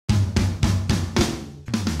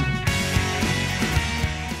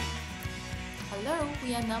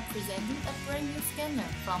are now presenting a brand new scanner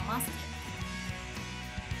from Mustek.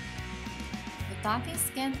 The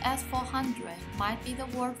DockingScan S400 might be the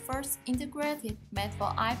world's first integrated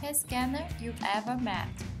made-for iPad scanner you've ever met.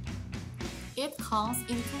 It comes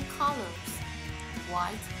in two colors,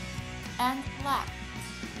 white and black.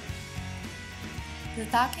 The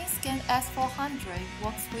DockingScan S400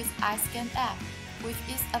 works with iScan app, which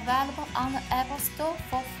is available on the Apple Store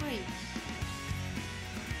for free.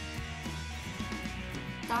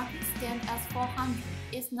 DockingScan S400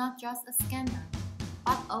 is not just a scanner,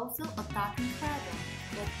 but also a docking cradle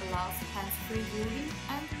that allows hands-free viewing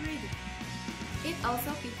and reading. It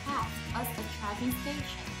also behaves as a charging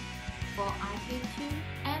station for iPad 2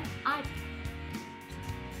 and iPad.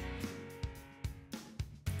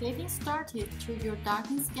 Getting started to your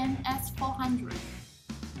DockingScan S400.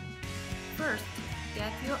 First,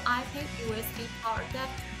 get your iPad USB power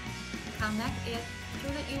adapter. Connect it to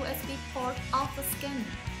the USB port of the scanner,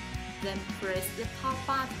 then press the power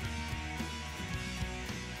button.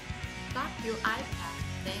 Dock your iPad,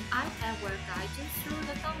 then iPad will guide you through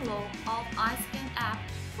the download of iScan app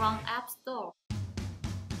from App Store.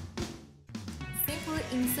 Simply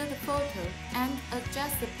insert the photo and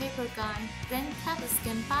adjust the paper guide, then tap the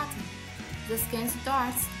scan button. The scan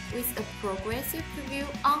starts with a progressive preview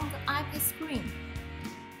on the iPad screen.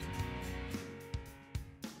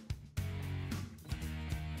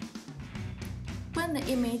 When the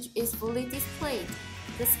image is fully displayed,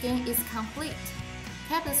 the scan is complete.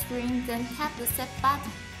 Tap the screen, then tap the Set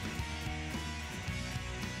button.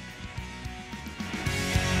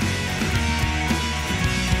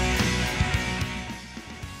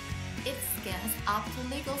 It scans up to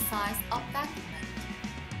legal size of document.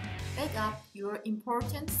 Back up your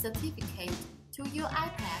important certificate to your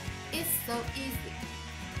iPad. It's so easy.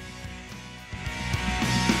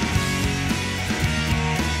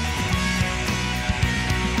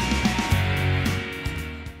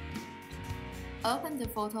 Open the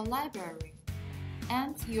photo library,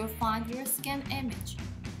 and you'll find your scanned image.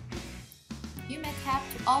 You may tap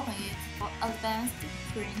to open it for advanced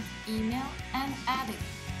print, email, and editing.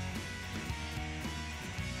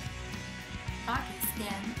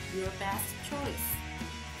 DockingScan, your best choice.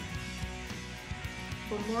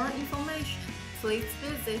 For more information, please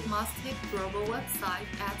visit Mustek global website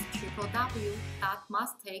at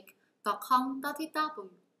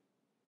www.mustek.com.tw.